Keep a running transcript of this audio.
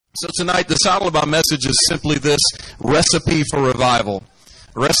So tonight, the title of our message is simply this: Recipe for Revival.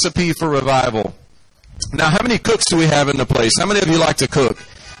 Recipe for Revival. Now, how many cooks do we have in the place? How many of you like to cook?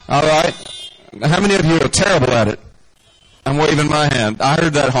 All right. How many of you are terrible at it? I'm waving my hand. I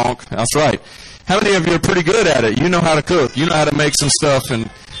heard that honk. That's right. How many of you are pretty good at it? You know how to cook. You know how to make some stuff.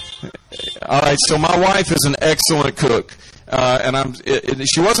 And all right. So my wife is an excellent cook.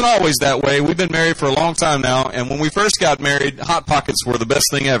 She wasn't always that way. We've been married for a long time now, and when we first got married, Hot Pockets were the best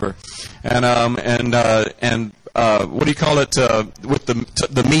thing ever. And what do you call it with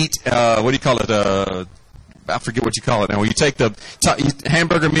the meat? What do you call it? I forget what you call it now. Where you take the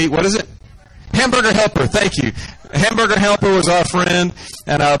hamburger meat. What is it? Hamburger Helper. Thank you. Hamburger Helper was our friend,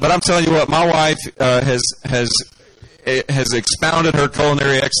 but I'm telling you what, my wife has expounded her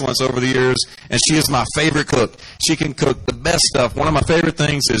culinary excellence over the years, and she is my favorite cook. She can cook the best stuff. One of my favorite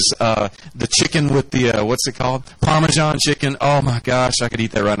things is the chicken with the, what's it called? Parmesan chicken. Oh, my gosh, I could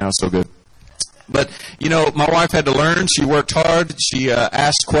eat that right now. It's so good. But, you know, my wife had to learn. She worked hard. She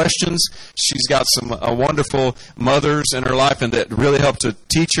asked questions. She's got some wonderful mothers in her life and that really helped to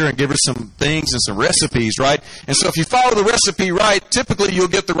teach her and give her some things and some recipes, right? And so if you follow the recipe right, typically you'll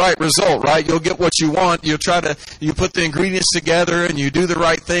get the right result, right? You'll get what you want. You put the ingredients together and you do the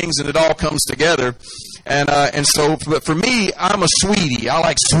right things and it all comes together. And so, but for me, I'm a sweetie. I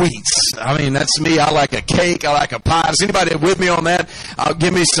like sweets. I mean, that's me. I like a cake. I like a pie. Is anybody with me on that?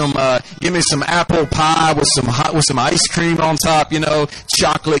 Give me some apple pie with some ice cream on top. You know,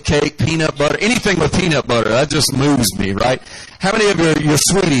 chocolate cake, peanut butter, anything with peanut butter. That just moves me, right? How many of you are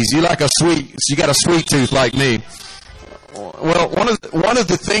sweeties? You like a sweet? You got a sweet tooth like me. Well, one of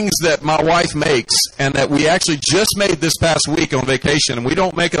the things that my wife makes, and that we actually just made this past week on vacation, and we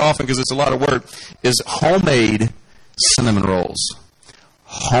don't make it often because it's a lot of work, is homemade cinnamon rolls.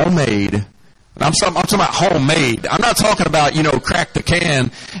 Homemade. I'm talking about homemade. I'm not talking about, crack the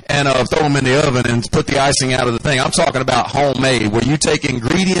can and throw them in the oven and put the icing out of the thing. I'm talking about homemade, where you take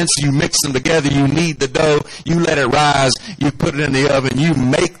ingredients, you mix them together, you knead the dough, you let it rise, you put it in the oven, you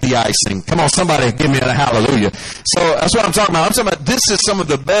make the icing. Come on, somebody give me a hallelujah. So that's what I'm talking about. I'm talking about this is some of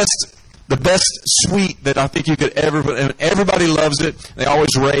the best sweet that I think you could ever put. And everybody loves it. They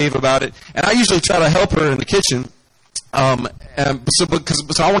always rave about it. And I usually try to help her in the kitchen. So I want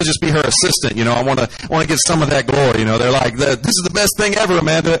to just be her assistant, I want to get some of that glory, They're like, this is the best thing ever,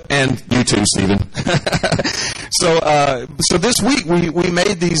 Amanda, and you too, Stephen. So this week we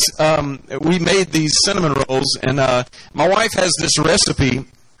made these cinnamon rolls, and my wife has this recipe.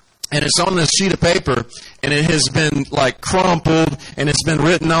 And it's on this sheet of paper, and it has been like crumpled, and it's been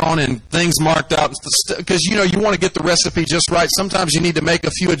written on, and things marked out. Because, you want to get the recipe just right. Sometimes you need to make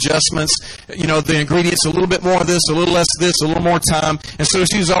a few adjustments. The ingredients, a little bit more of this, a little less of this, a little more time. And so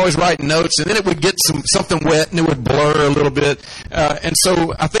she was always writing notes, and then it would get something wet, and it would blur a little bit. And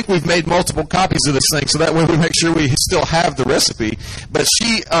so I think we've made multiple copies of this thing, so that way we make sure we still have the recipe. But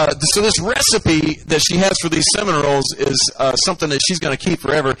so this recipe that she has for these cinnamon rolls is something that she's going to keep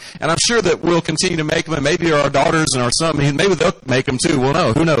forever. And I'm sure that we'll continue to make them, and maybe our daughters and our son, maybe they'll make them too. We'll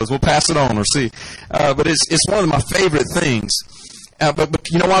know. Who knows? We'll pass it on or see. But it's one of my favorite things. But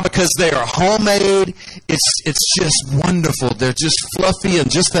you know why? Because they are homemade. It's just wonderful. They're just fluffy and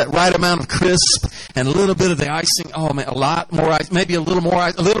just that right amount of crisp and a little bit of the icing. Oh man, a lot more ice, maybe a little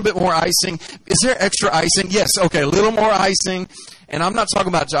bit more icing. Is there extra icing? Yes. Okay, a little more icing. And I'm not talking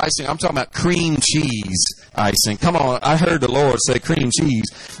about icing. I'm talking about cream cheese icing. Come on. I heard the Lord say cream cheese.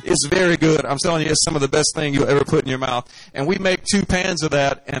 It's very good. I'm telling you, it's some of the best thing you'll ever put in your mouth. And we make 2 pans of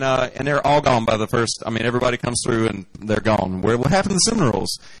that, and they're all gone by the first. I mean, everybody comes through, and they're gone. What happened to the cinnamon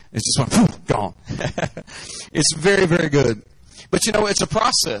rolls? It's just went, gone. It's very, very good. But, it's a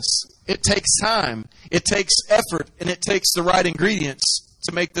process. It takes time. It takes effort, and it takes the right ingredients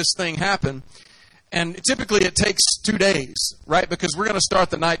to make this thing happen. And typically it takes 2 days, right? Because we're going to start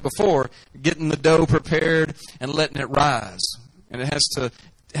the night before, getting the dough prepared and letting it rise. And it has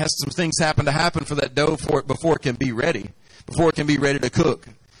some things happen for that dough before it can be ready, to cook.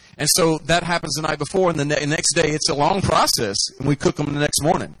 And so that happens the night before, and the next day it's a long process, and we cook them the next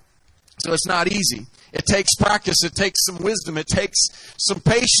morning. So it's not easy. It takes practice. It takes some wisdom. It takes some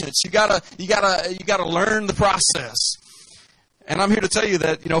patience. You gotta learn the process. And I'm here to tell you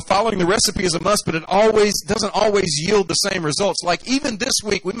that, following the recipe is a must, but it doesn't always yield the same results. Like even this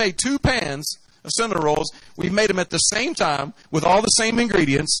week, we made 2 pans of cinnamon rolls. We made them at the same time with all the same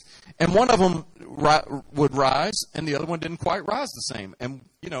ingredients, and one of them would rise, and the other one didn't quite rise the same. And,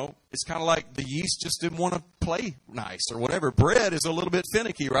 it's kind of like the yeast just didn't want to play nice or whatever. Bread is a little bit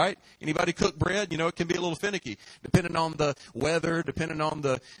finicky, right? Anybody cook bread? It can be a little finicky, depending on the weather, depending on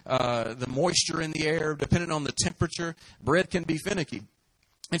the moisture in the air, depending on the temperature. Bread can be finicky.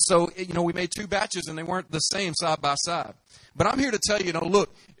 And so, we made 2 batches and they weren't the same side by side. But I'm here to tell you,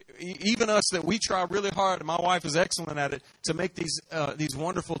 look, even us that we try really hard, and my wife is excellent at it, to make these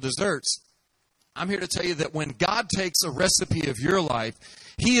wonderful desserts. I'm here to tell you that when God takes a recipe of your life,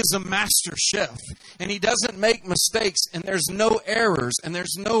 He is a master chef, and He doesn't make mistakes, and there's no errors, and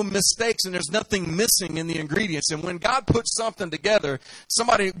there's no mistakes, and there's nothing missing in the ingredients. And when God puts something together,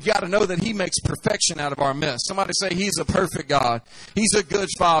 somebody got to know that He makes perfection out of our mess. Somebody say He's a perfect God. He's a good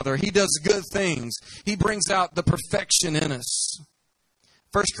Father. He does good things. He brings out the perfection in us.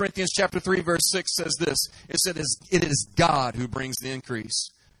 1 Corinthians chapter 3, verse 6 says this. It said, "It is God who brings the increase.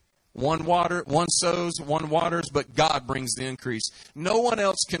 One sows, one waters, but God brings the increase." No one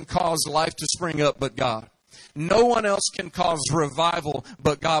else can cause life to spring up but God. No one else can cause revival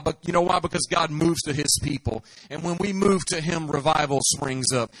but God. But you know why? Because God moves to His people. And when we move to Him, revival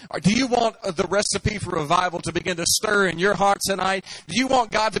springs up. Do you want the recipe for revival to begin to stir in your heart tonight? Do you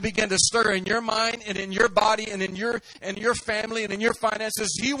want God to begin to stir in your mind and in your body and in your family and in your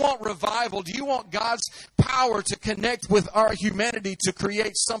finances? Do you want revival? Do you want God's power to connect with our humanity to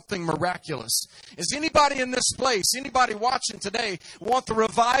create something miraculous? Is anybody in this place, anybody watching today, want the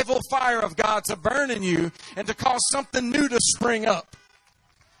revival fire of God to burn in you and to cause something new to spring up?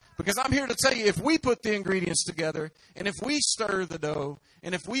 Because I'm here to tell you, if we put the ingredients together, and if we stir the dough,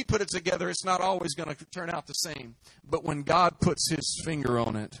 and if we put it together, it's not always going to turn out the same. But when God puts His finger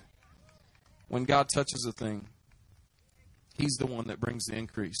on it, when God touches a thing, He's the one that brings the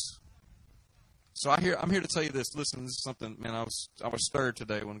increase. So I'm here to tell you this. Listen, this is something, man, I was stirred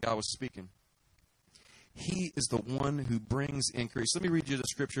today when God was speaking. He is the one who brings increase. Let me read you the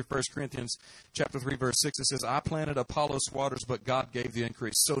scripture, 1 Corinthians chapter 3, verse 6. It says, "I planted, Apollos waters, but God gave the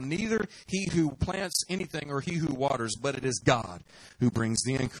increase. So neither he who plants anything or he who waters, but it is God who brings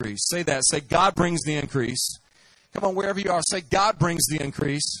the increase." Say that. Say, God brings the increase. Come on, wherever you are, say, God brings the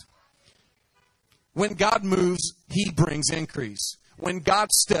increase. When God moves, He brings increase. When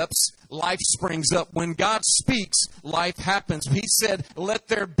God steps, life springs up. When God speaks, life happens. He said, "Let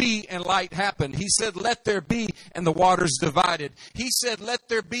there be," and light happened. He said, "Let there be," and the waters divided. He said, "Let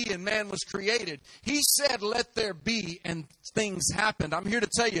there be," and man was created. He said, "Let there be," and things happened. I'm here to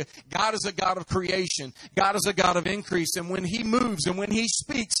tell you, God is a God of creation. God is a God of increase. And when He moves and when He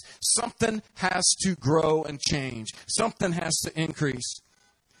speaks, something has to grow and change. Something has to increase.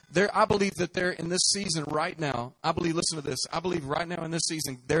 I believe that there in this season right now, listen to this, I believe right now in this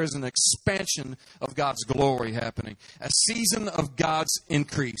season, there is an expansion of God's glory happening. A season of God's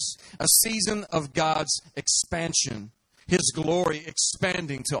increase. A season of God's expansion. His glory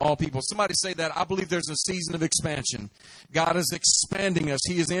expanding to all people. Somebody say that. I believe there's a season of expansion. God is expanding us.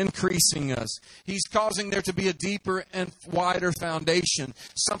 He is increasing us. He's causing there to be a deeper and wider foundation.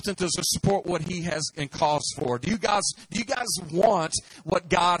 Something to support what He has and calls for. Do you guys want what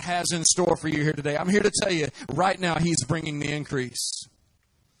God has in store for you here today? I'm here to tell you, right now He's bringing the increase.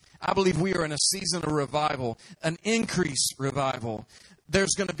 I believe we are in a season of revival, an increased revival.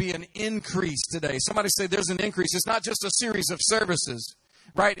 There's going to be an increase today. Somebody say there's an increase. It's not just a series of services,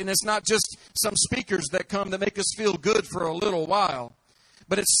 right? And it's not just some speakers that come to make us feel good for a little while,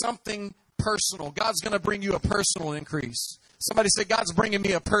 but it's something personal. God's going to bring you a personal increase. Somebody say, God's bringing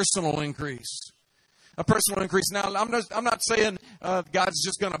me a personal increase. A personal increase. Now, I'm not saying God's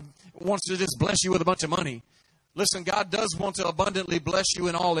just wants to just bless you with a bunch of money. Listen, God does want to abundantly bless you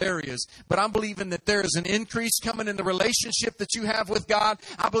in all areas, but I'm believing that there is an increase coming in the relationship that you have with God.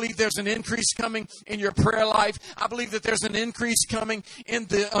 I believe there's an increase coming in your prayer life. I believe that there's an increase coming in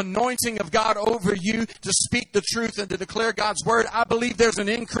the anointing of God over you to speak the truth and to declare God's word. I believe there's an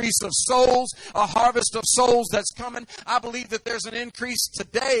increase of souls, a harvest of souls that's coming. I believe that there's an increase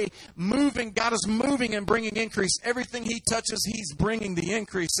today moving. God is moving and bringing increase. Everything He touches, He's bringing the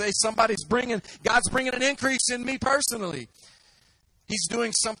increase. Say, God's bringing an increase in me personally. He's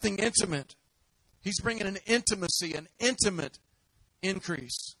doing something intimate. He's bringing an intimacy, an intimate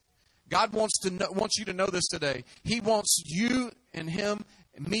increase. God wants you to know this today. He wants you and Him,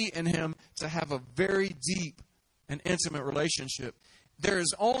 me and Him, to have a very deep and intimate relationship. There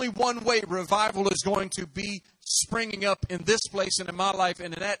is only one way revival is going to be springing up in this place and in my life,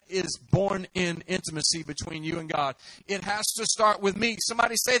 and that is born in intimacy between you and God. It has to start with me.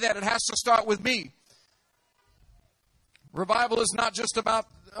 Somebody say that. It has to start with me. Revival is not just about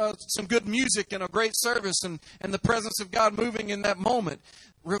some good music and a great service and the presence of God moving in that moment.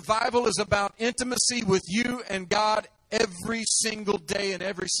 Revival is about intimacy with you and God every single day and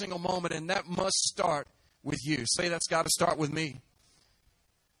every single moment, and that must start with you. Say, that's got to start with me.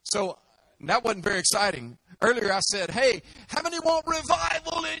 So that wasn't very exciting. Earlier I said, hey, how many want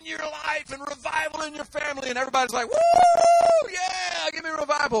revival in your life and revival in your family? And everybody's like, woo, yeah, give me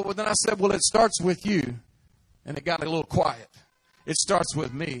revival. Well, then I said, well, it starts with you. And it got a little quiet. It starts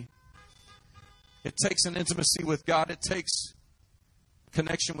with me. It takes an intimacy with God. It takes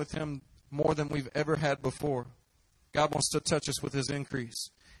connection with Him more than we've ever had before. God wants to touch us with His increase.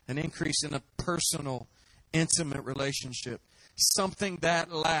 An increase in a personal, intimate relationship. Something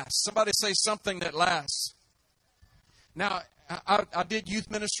that lasts. Somebody say something that lasts. Now, I did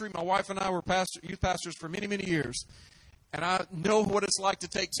youth ministry. My wife and I were youth pastors for many, many years. And I know what it's like to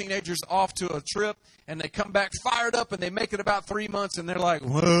take teenagers off to a trip, and they come back fired up, and they make it about 3 months, and they're like,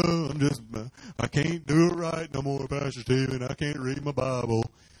 well, I can't do it right no more, Pastor Stephen. I can't read my Bible.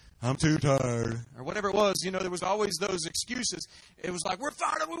 I'm too tired. Or whatever it was. You know, there was always those excuses. It was like, we're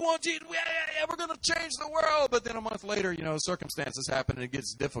fired up. We want Jesus. Yeah, we're going to change the world. But then a month later, you know, circumstances happen, and it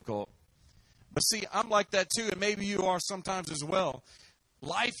gets difficult. But see, I'm like that too, and maybe you are sometimes as well.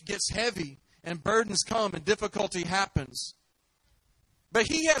 Life gets heavy, and burdens come, and difficulty happens. But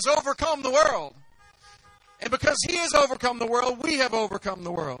He has overcome the world. And because He has overcome the world, we have overcome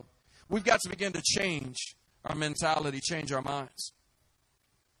the world. We've got to begin to change our mentality, change our minds.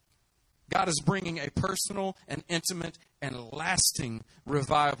 God is bringing a personal and intimate and lasting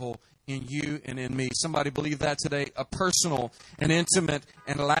revival in you and in me. Somebody believe that today? A personal and intimate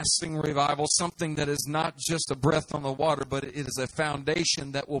and lasting revival. Something that is not just a breath on the water, but it is a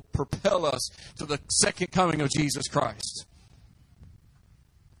foundation that will propel us to the second coming of Jesus Christ.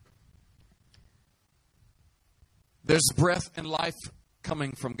 There's breath and life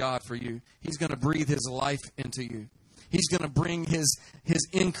coming from God for you. He's going to breathe His life into you. He's going to bring His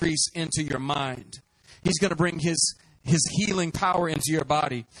increase into your mind. He's going to bring His healing power into your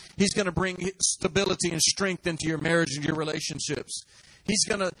body. He's going to bring stability and strength into your marriage and your relationships. He's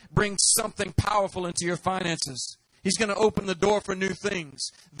going to bring something powerful into your finances. He's going to open the door for new things.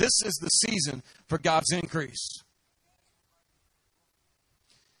 This is the season for God's increase.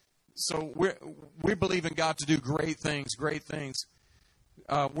 So we believe in God to do great things, great things.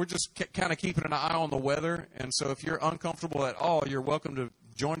 We're just kind of keeping an eye on the weather. And so if you're uncomfortable at all, you're welcome to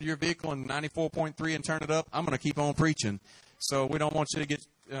join your vehicle in 94.3 and turn it up. I'm going to keep on preaching. So we don't want you to get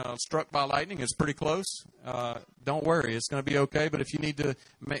struck by lightning. It's pretty close. Don't worry. It's going to be okay. But if you need to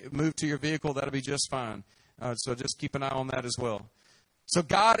move to your vehicle, that'll be just fine. So just keep an eye on that as well. So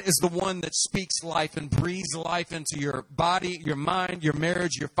God is the one that speaks life and breathes life into your body, your mind, your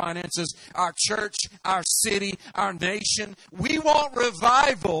marriage, your finances, our church, our city, our nation. We want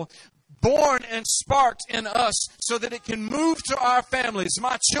revival born and sparked in us so that it can move to our families.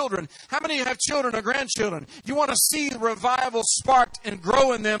 My children, how many have children or grandchildren? You want to see revival sparked and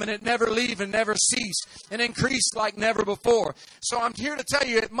grow in them and it never leave and never cease and increase like never before. So I'm here to tell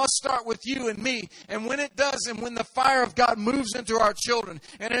you it must start with you and me. And when it does, and when the fire of God moves into our children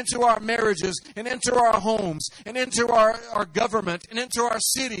and into our marriages and into our homes and into our government and into our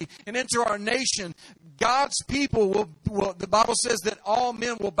city and into our nation, God's people will, the Bible says that all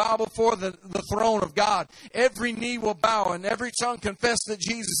men will bow before the throne of God. Every knee will bow and every tongue confess that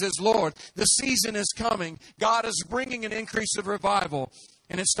Jesus is Lord. The season is coming. God is bringing an increase of revival.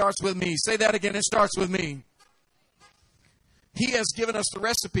 And it starts with me. Say that again. It starts with me. He has given us the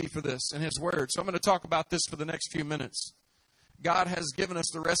recipe for this in His Word. So I'm going to talk about this for the next few minutes. God has given us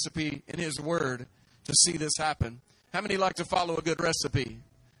the recipe in His Word to see this happen. How many like to follow a good recipe?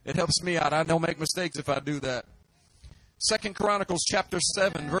 It helps me out. I don't make mistakes if I do that. 2 Chronicles chapter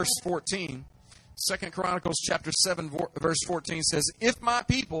 7, verse 14. 2 Chronicles chapter 7, verse 14 says, "If my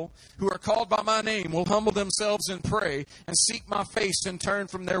people who are called by my name will humble themselves and pray and seek my face and turn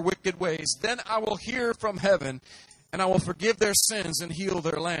from their wicked ways, then I will hear from heaven and I will forgive their sins and heal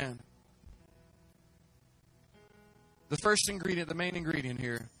their land." The first ingredient, the main ingredient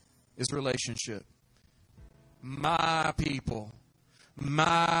here is relationship. My people.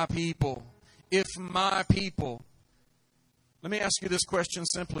 My people. If my people. Let me ask you this question,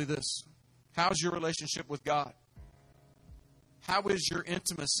 simply this. How's your relationship with God? How is your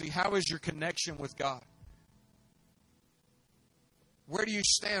intimacy? How is your connection with God? Where do you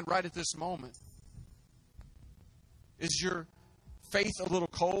stand right at this moment? Is your faith a little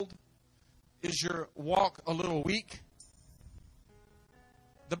cold? Is your walk a little weak?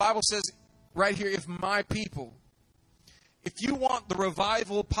 The Bible says right here, if my people. If you want the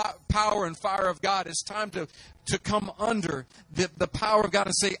revival power and fire of God, it's time to come under the power of God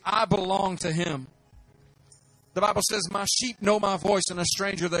and say, I belong to Him. The Bible says, my sheep know my voice, and a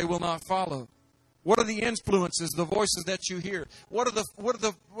stranger they will not follow. What are the influences, the voices that you hear? What are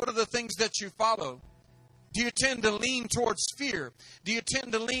the things that you follow? Do you tend to lean towards fear? Do you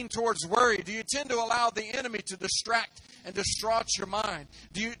tend to lean towards worry? Do you tend to allow the enemy to distract and distraught your mind?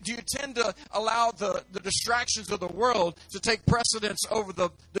 Do you tend to allow the distractions of the world to take precedence over the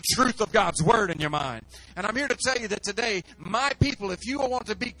truth of God's Word in your mind? And I'm here to tell you that today, my people, if you want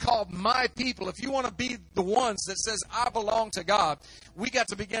to be called my people, if you want to be the ones that says, I belong to God, we got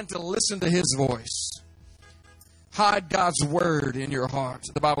to begin to listen to His voice. Hide God's Word in your heart.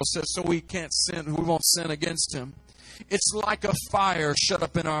 The Bible says so we can't sin, we won't sin against Him. It's like a fire shut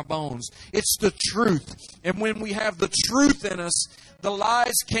up in our bones. It's the truth. And when we have the truth in us, the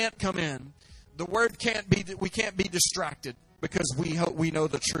lies can't come in. The Word we can't be distracted because we know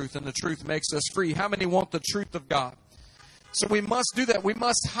the truth, and the truth makes us free. How many want the truth of God? So we must do that. We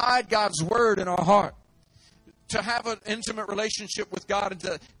must hide God's Word in our heart. To have an intimate relationship with God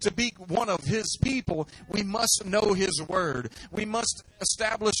and to be one of His people, we must know His Word. We must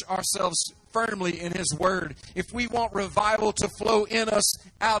establish ourselves firmly in His Word. If we want revival to flow in us,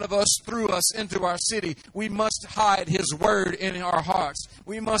 out of us, through us, into our city, we must hide His Word in our hearts.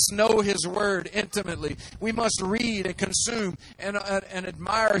 We must know His Word intimately. We must read and consume and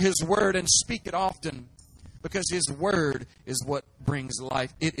admire His Word and speak it often, because His Word is what brings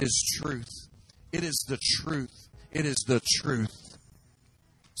life. It is truth. It is the truth. It is the truth.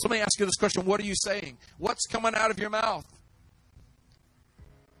 So let me ask you this question. What are you saying? What's coming out of your mouth?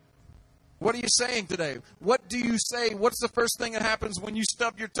 What are you saying today? What do you say? What's the first thing that happens when you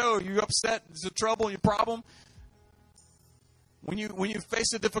stub your toe? Are you upset? Is it trouble? Your problem? When you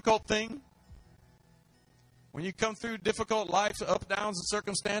face a difficult thing? When you come through difficult life, up, downs, and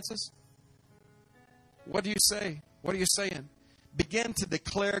circumstances? What do you say? What are you saying? Begin to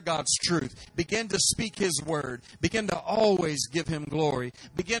declare God's truth. Begin to speak His Word. Begin to always give Him glory.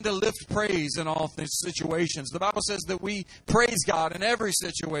 Begin to lift praise in all situations. The Bible says that we praise God in every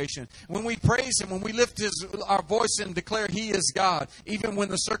situation. When we praise Him, when we lift our voice and declare He is God, even when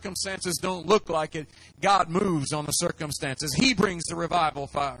the circumstances don't look like it, God moves on the circumstances. He brings the revival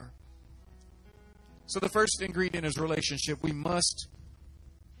fire. So the first ingredient is relationship. We must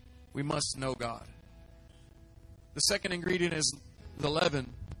know God. The second ingredient is the leaven.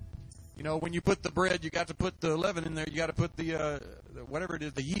 You know, when you put the bread, you got to put the leaven in there. You got to put the whatever it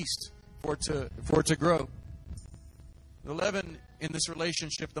is, the yeast for it to grow. The leaven in this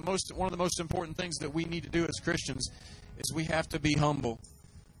relationship, one of the most important things that we need to do as Christians is we have to be humble.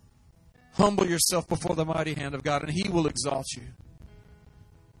 Humble yourself before the mighty hand of God, and He will exalt you.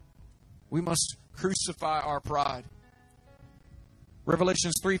 We must crucify our pride.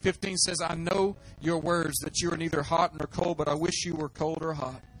 Revelations 3:15 says, I know your words, that you are neither hot nor cold, but I wish you were cold or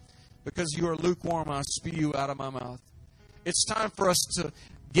hot. Because you are lukewarm, I spew you out of my mouth. It's time for us to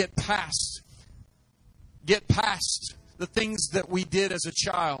get past the things that we did as a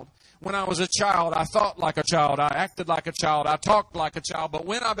child. When I was a child, I thought like a child. I acted like a child. I talked like a child. But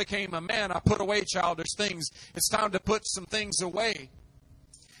when I became a man, I put away childish things. It's time to put some things away.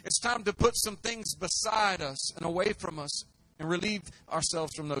 It's time to put some things beside us and away from us, and relieve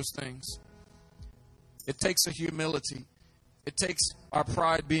ourselves from those things. It takes a humility. It takes our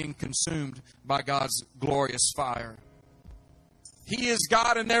pride being consumed by God's glorious fire. He is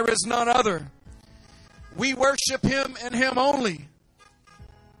God and there is none other. We worship Him and Him only.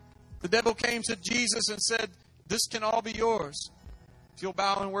 The devil came to Jesus and said, this can all be yours if you'll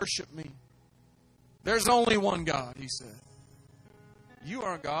bow and worship me. There's only one God, he said. You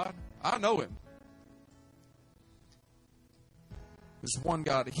aren't God. I know Him. There's one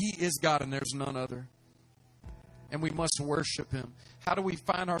God. He is God and there's none other. And we must worship Him. How do we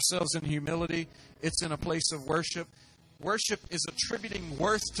find ourselves in humility? It's in a place of worship. Worship is attributing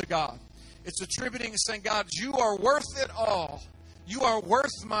worth to God. It's attributing, saying, God, you are worth it all. You are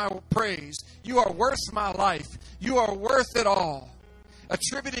worth my praise. You are worth my life. You are worth it all.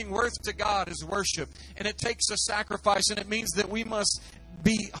 Attributing worth to God is worship. And it takes a sacrifice, and it means that we must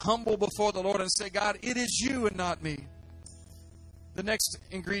be humble before the Lord and say, God, it is you and not me. The next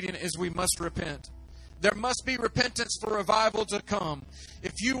ingredient is we must repent. There must be repentance for revival to come.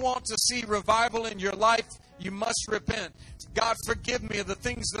 If you want to see revival in your life, you must repent. God, forgive me of the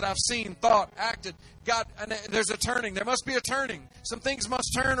things that I've seen, thought, acted. God, and there's a turning. There must be a turning. Some things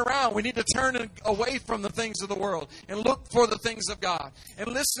must turn around. We need to turn away from the things of the world and look for the things of God and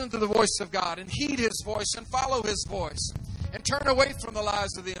listen to the voice of God and heed His voice and follow His voice. And turn away from the lies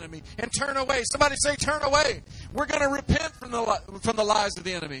of the enemy. And turn away. Somebody say, turn away. We're going to repent from the lies of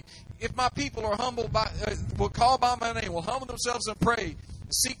the enemy. If my people are humble, will call by my name, will humble themselves and pray,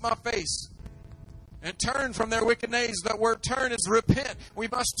 and seek my face, and turn from their wicked ways. That word turn is repent. We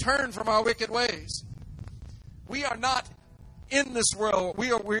must turn from our wicked ways. We are not in this world.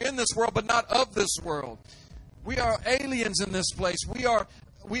 We're in this world, but not of this world. We are aliens in this place. We are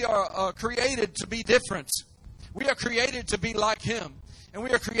created to be different. We are created to be like Him. And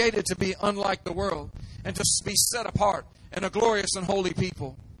we are created to be unlike the world and to be set apart and a glorious and holy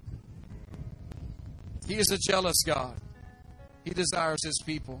people. He is a jealous God. He desires His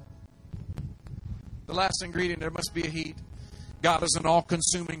people. The last ingredient, there must be a heat. God is an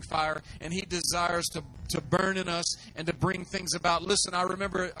all-consuming fire, and He desires to burn in us and to bring things about. Listen, I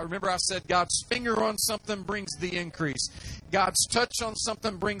remember I said God's finger on something brings the increase. God's touch on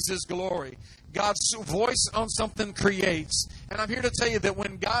something brings His glory. God's voice on something creates. And I'm here to tell you that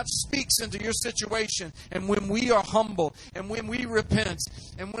when God speaks into your situation, and when we are humble, and when we repent,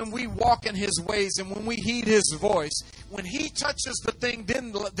 and when we walk in His ways, and when we heed His voice, when He touches the thing,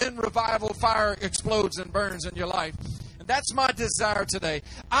 then revival fire explodes and burns in your life. And that's my desire today.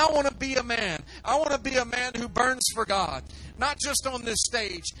 I want to be a man. I want to be a man who burns for God. Not just on this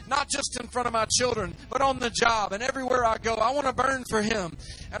stage, not just in front of my children, but on the job and everywhere I go. I want to burn for Him.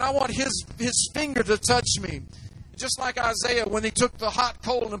 And I want His finger to touch me. Just like Isaiah when he took the hot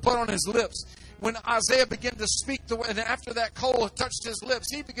coal and put on his lips. When Isaiah began to speak and after that coal touched his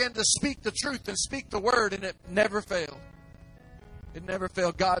lips, he began to speak the truth and speak the word, and it never failed. It never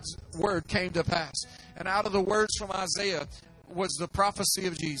failed. God's word came to pass. And out of the words from Isaiah was the prophecy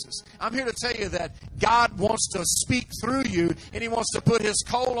of Jesus. I'm here to tell you that God wants to speak through you, and He wants to put His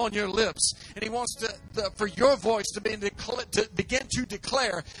coal on your lips, and He wants for your voice to begin to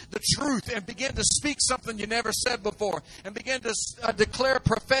declare the truth and begin to speak something you never said before, and begin to declare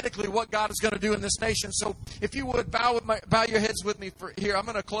prophetically what God is going to do in this nation. So if you would bow your heads with me for here. I'm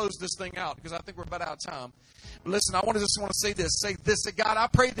going to close this thing out because I think we're about out of time. Listen, I just want to say this. Say this, that God, I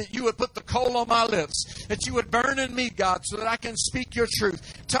pray that You would put the coal on my lips, that You would burn in me, God, so that I can speak Your truth.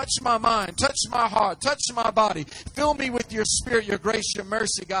 Touch my mind, touch my heart, touch my body. Fill me with Your Spirit, Your grace, Your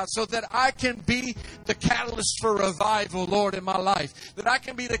mercy, God, so that I can be the catalyst for revival, Lord, in my life. That I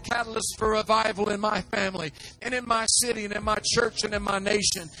can be the catalyst for revival in my family, and in my city, and in my church, and in my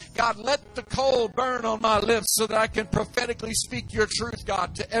nation. God, let the coal burn on my lips so that I can prophetically speak Your truth,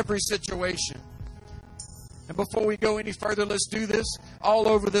 God, to every situation. And before we go any further, let's do this all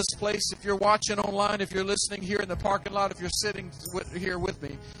over this place. If you're watching online, if you're listening here in the parking lot, if you're sitting here with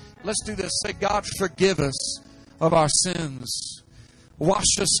me, let's do this. Say, God, forgive us of our sins.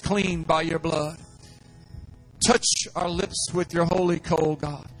 Wash us clean by Your blood. Touch our lips with Your holy coal,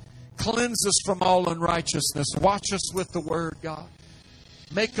 God. Cleanse us from all unrighteousness. Wash us with the word, God.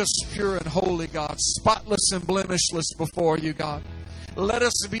 Make us pure and holy, God. Spotless and blemishless before You, God. Let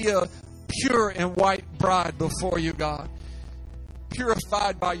us be a pure and white bride before You, God.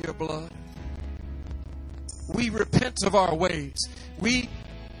 Purified by Your blood. We repent of our ways. We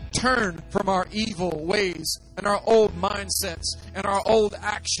turn from our evil ways and our old mindsets and our old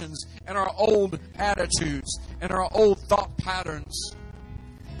actions and our old attitudes and our old thought patterns.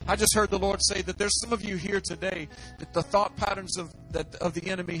 I just heard the Lord say that there's some of you here today that the thought patterns of the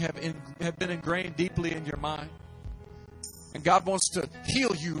enemy have been ingrained deeply in your mind. And God wants to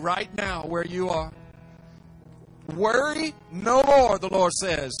heal you right now where you are. Worry no more, the Lord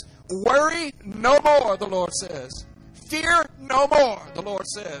says. Worry no more, the Lord says. Fear no more, the Lord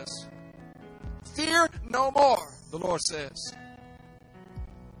says. Fear no more, the Lord says.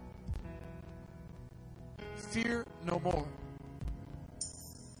 Fear no more.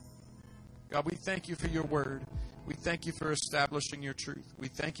 God, we thank You for Your word. We thank You for establishing Your truth. We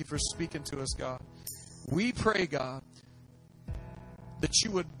thank You for speaking to us, God. We pray, God, that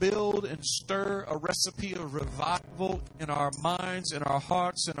You would build and stir a recipe of revival in our minds, in our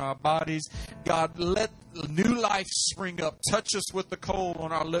hearts, in our bodies. God, let new life spring up. Touch us with the coal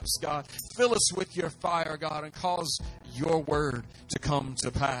on our lips, God. Fill us with Your fire, God, and cause Your word to come to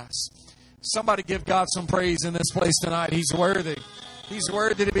pass. Somebody give God some praise in this place tonight. He's worthy. He's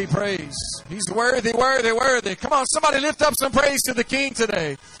worthy to be praised. He's worthy, worthy, worthy. Come on, somebody lift up some praise to the King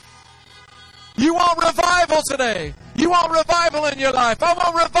today. You want revival today. You want revival in your life. I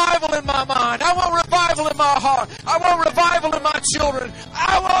want revival in my mind. I want revival in my heart. I want revival in my children.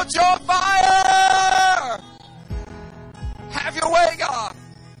 I want Your fire. Have Your way, God.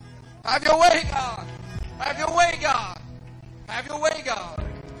 Have Your way, God. Have Your way, God. Have Your way, God.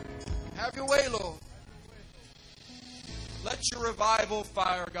 Have Your way, Lord. Let Your revival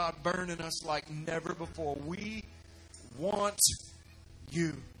fire, God, burn in us like never before. We want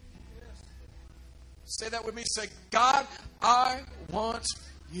You. Say that with me. Say, God, I want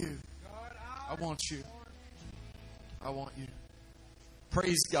You. I want You. I want You.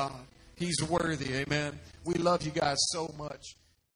 Praise God. He's worthy. Amen. We love you guys so much.